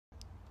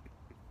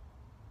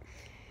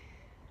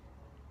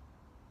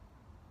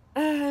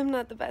I'm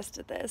not the best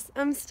at this.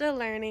 I'm still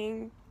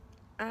learning.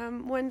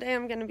 One day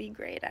I'm gonna be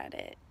great at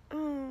it.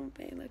 Oh,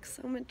 they look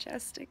so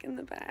majestic in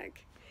the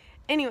back.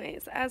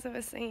 Anyways, as I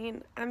was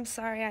saying, I'm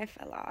sorry I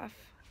fell off.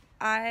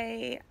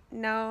 I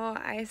know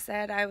I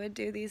said I would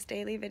do these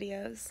daily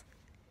videos,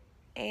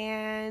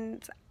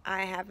 and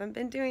I haven't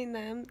been doing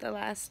them the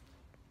last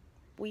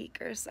week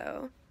or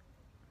so.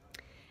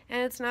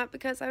 And it's not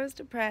because I was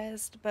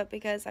depressed, but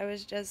because I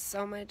was just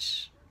so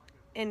much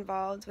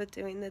involved with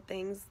doing the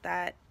things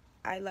that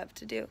I love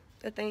to do.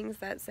 The things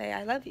that say,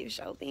 I love you,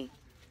 Shelby.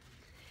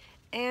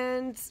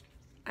 And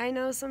I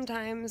know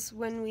sometimes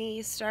when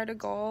we start a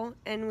goal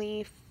and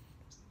we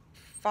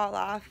fall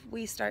off,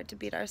 we start to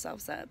beat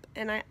ourselves up.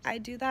 And I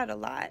do that a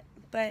lot.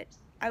 But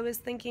I was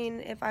thinking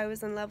if I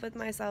was in love with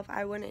myself,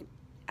 I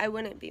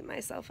wouldn't beat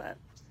myself up.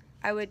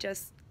 I would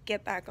just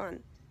get back on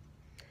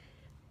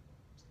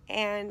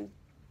and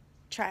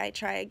try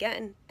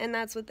again. And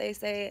that's what they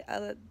say,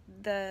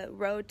 the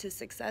road to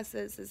success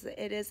is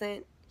it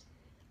isn't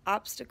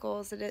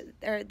obstacles.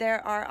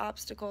 There are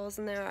obstacles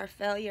and there are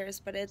failures,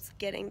 but it's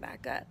getting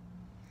back up,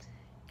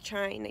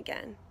 trying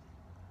again.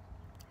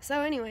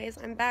 So anyways,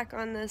 I'm back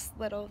on this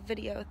little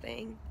video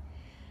thing,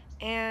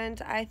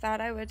 and I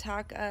thought I would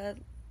talk a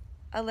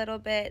little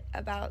bit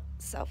about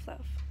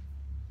self-love.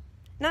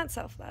 Not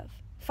self-love,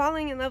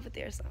 falling in love with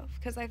yourself,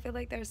 because I feel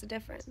like there's a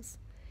difference.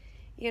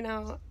 You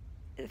know,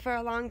 for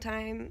a long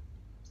time,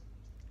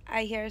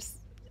 I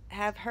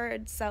have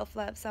heard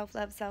self-love,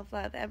 self-love,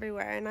 self-love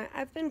everywhere, and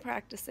I've been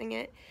practicing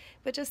it.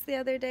 But just the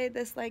other day,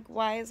 this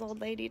wise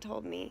old lady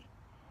told me,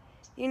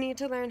 you need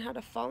to learn how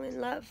to fall in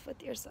love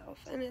with yourself.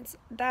 And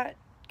that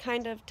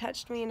kind of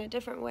touched me in a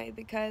different way,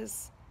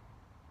 because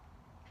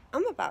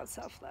I'm about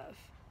self-love.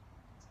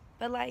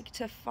 But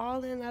to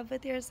fall in love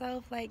with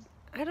yourself, I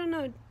don't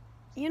know,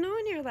 you know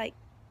when you're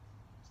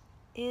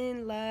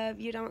in love,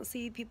 you don't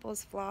see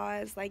people's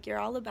flaws, you're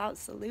all about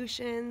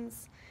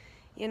solutions.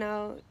 You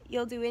know,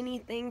 you'll do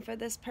anything for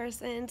this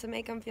person to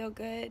make them feel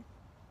good.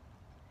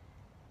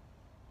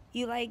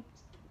 You like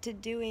to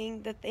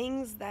doing the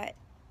things that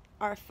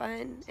are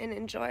fun and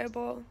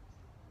enjoyable.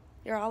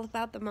 You're all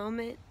about the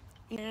moment,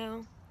 you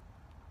know.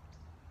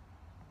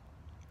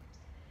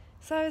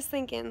 So I was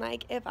thinking,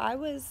 if I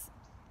was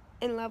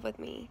in love with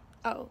me,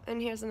 oh,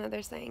 and here's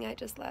another saying I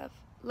just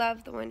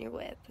love the one you're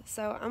with.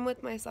 So I'm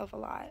with myself a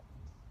lot.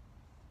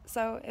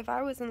 So if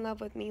I was in love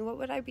with me, what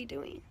would I be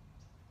doing?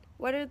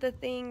 What are the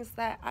things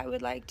that I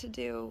would like to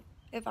do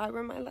if I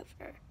were my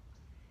lover?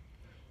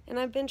 And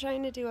I've been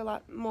trying to do a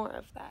lot more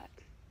of that.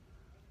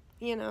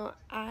 You know,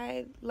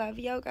 I love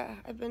yoga.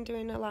 I've been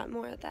doing a lot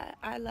more of that.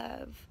 I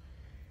love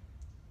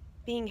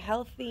being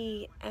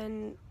healthy,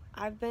 and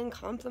I've been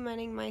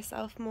complimenting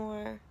myself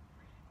more.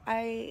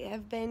 I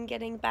have been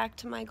getting back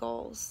to my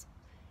goals.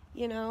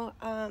 You know,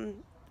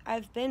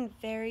 I've been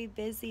very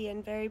busy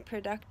and very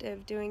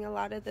productive doing a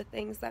lot of the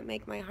things that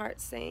make my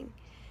heart sing.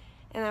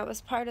 And that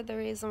was part of the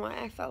reason why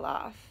I fell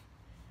off.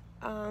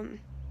 I'm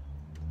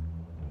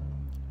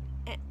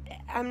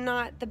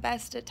not the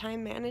best at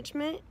time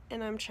management,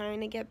 and I'm trying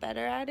to get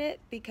better at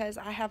it, because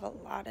I have a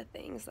lot of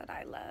things that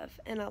I love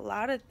and a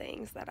lot of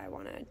things that I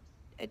want to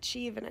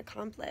achieve and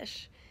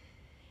accomplish.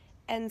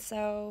 And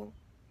so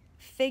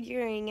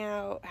figuring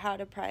out how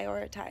to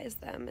prioritize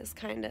them is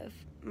kind of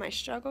my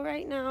struggle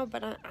right now,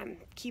 but I'm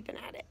keeping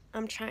at it.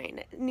 I'm trying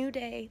it. New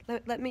day,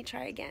 let me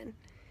try again.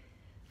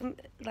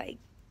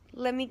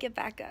 Let me get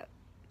back up.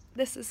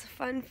 This is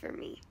fun for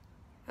me.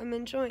 I'm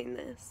enjoying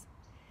this.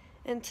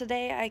 And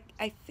today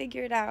I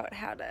figured out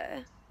how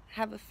to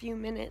have a few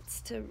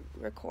minutes to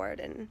record,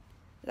 and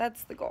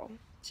that's the goal.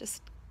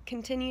 Just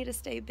continue to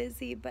stay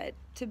busy, but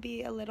to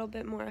be a little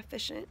bit more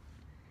efficient.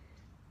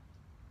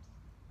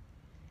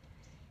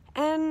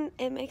 And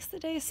it makes the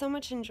day so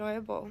much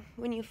enjoyable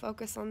when you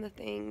focus on the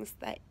things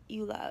that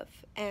you love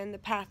and the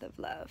path of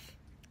love.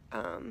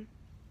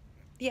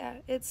 Yeah,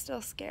 it's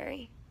still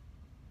scary,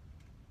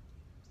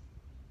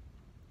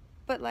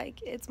 but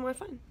it's more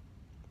fun.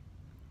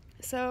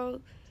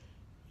 So,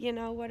 you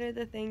know, what are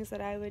the things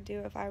that I would do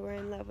if I were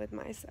in love with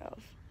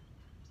myself?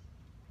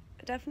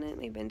 I've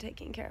definitely been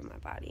taking care of my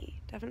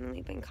body,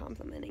 definitely been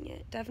complimenting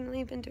it,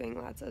 definitely been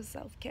doing lots of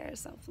self-care,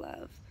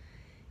 self-love.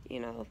 You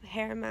know,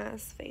 hair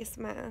masks, face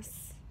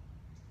masks,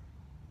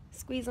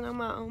 squeezing on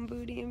my own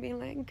booty and being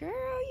like, girl,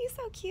 you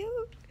so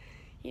cute.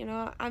 You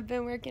know, I've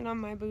been working on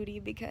my booty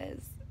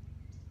because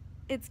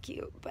it's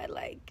cute, but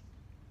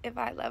if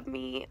I love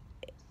me,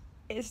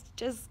 it's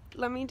just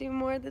let me do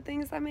more of the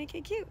things that make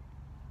it cute.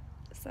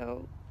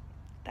 So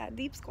that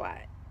deep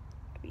squat,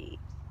 I be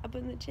up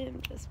in the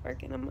gym just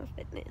working on my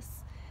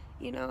fitness.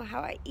 You know, how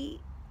I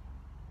eat.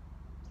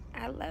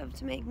 I love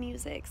to make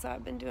music, so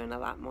I've been doing a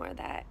lot more of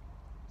that.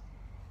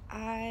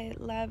 I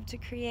love to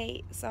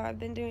create, so I've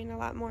been doing a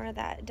lot more of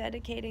that,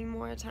 dedicating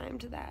more time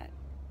to that.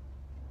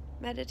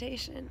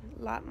 Meditation,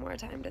 a lot more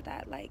time to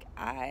that.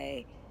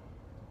 I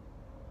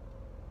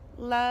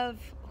love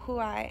who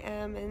I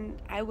am,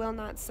 and I will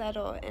not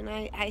settle, and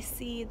I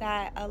see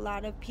that a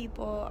lot of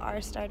people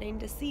are starting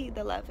to see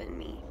the love in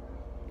me,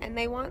 and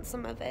they want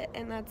some of it,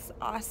 and that's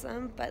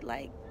awesome, but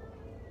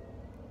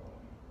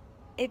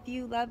if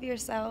you love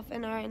yourself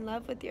and are in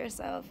love with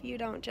yourself, you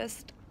don't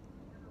just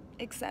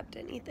accept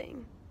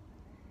anything.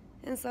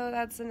 And so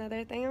that's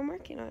another thing I'm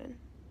working on,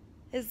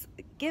 is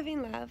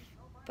giving love,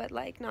 but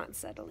like not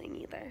settling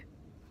either.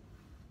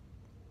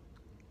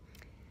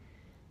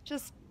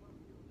 Just,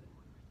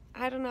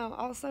 I don't know,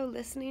 also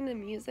listening to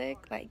music,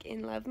 like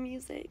in love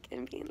music,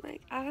 and being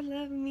like, I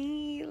love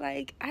me.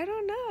 Like, I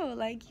don't know,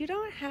 like, you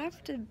don't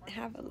have to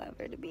have a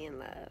lover to be in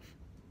love.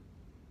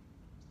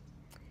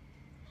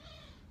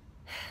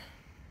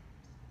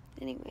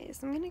 Anyways,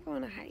 I'm gonna go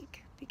on a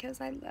hike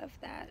because I love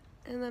that.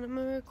 And then I'm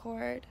gonna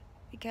record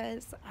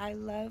because I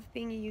love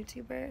being a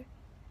YouTuber.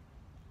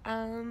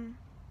 And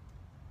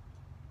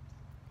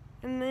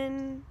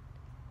then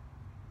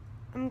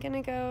I'm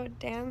gonna go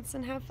dance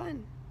and have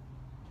fun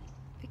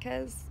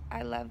because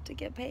I love to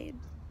get paid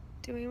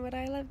doing what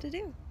I love to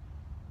do.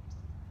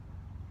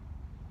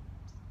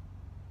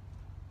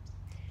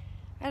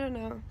 I don't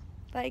know.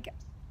 Like,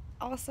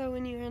 also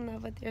when you're in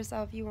love with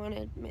yourself, you want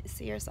to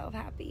see yourself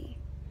happy.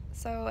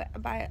 So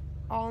by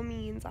all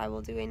means, I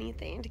will do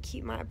anything to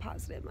keep my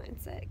positive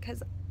mindset,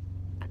 because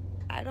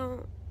I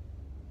don't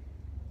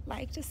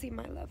like to see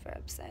my lover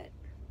upset.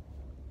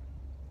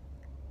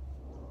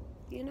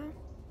 You know?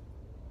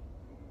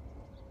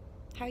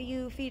 How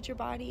you feed your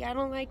body, I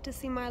don't like to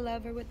see my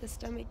lover with a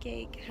stomach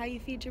ache. How you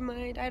feed your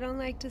mind, I don't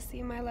like to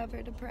see my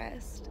lover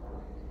depressed.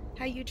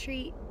 How you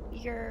treat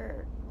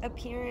your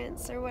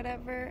appearance or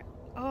whatever,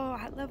 oh,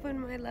 I love when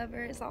my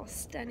lover is all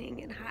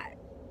stunning and hot.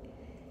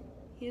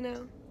 You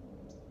know?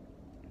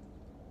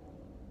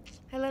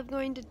 I love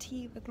going to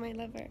tea with my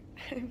lover.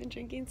 I've been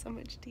drinking so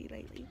much tea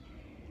lately.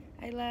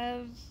 I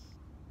love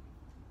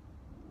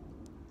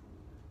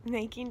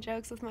making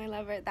jokes with my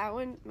lover. That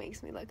one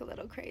makes me look a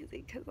little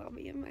crazy because I'll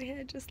be in my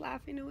head just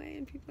laughing away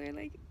and people are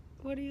like,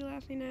 what are you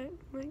laughing at? I'm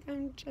like,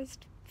 I'm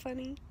just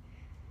funny.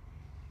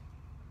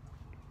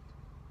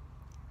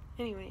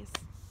 Anyways,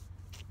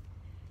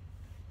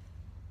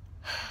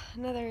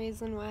 another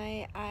reason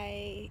why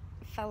I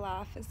fell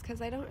off is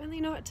because I don't really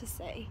know what to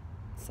say.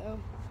 So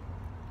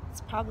it's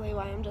probably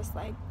why I'm just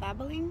like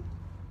babbling.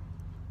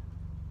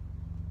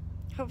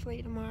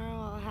 Hopefully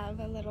tomorrow I'll have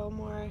a little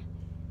more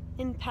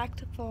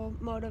impactful,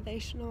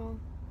 motivational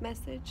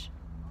message.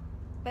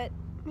 But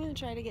I'm going to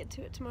try to get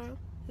to it tomorrow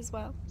as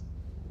well.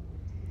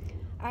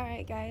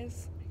 Alright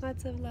guys,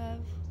 lots of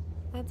love,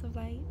 lots of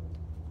light.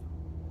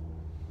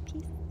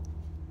 Peace.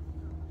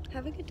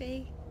 Have a good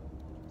day.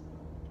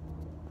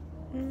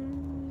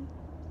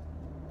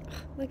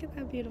 Look at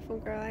that beautiful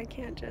girl. I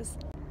can't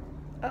just...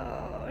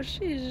 Oh,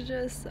 she's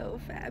just so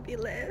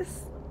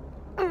fabulous.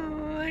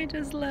 Oh, I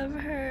just love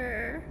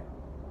her.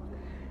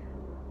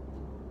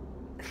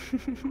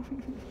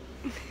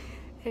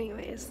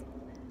 Anyways,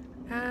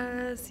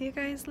 see you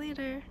guys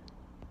later.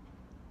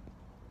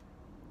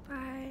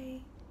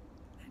 Bye.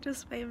 I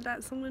just waved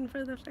at someone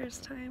for the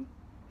first time.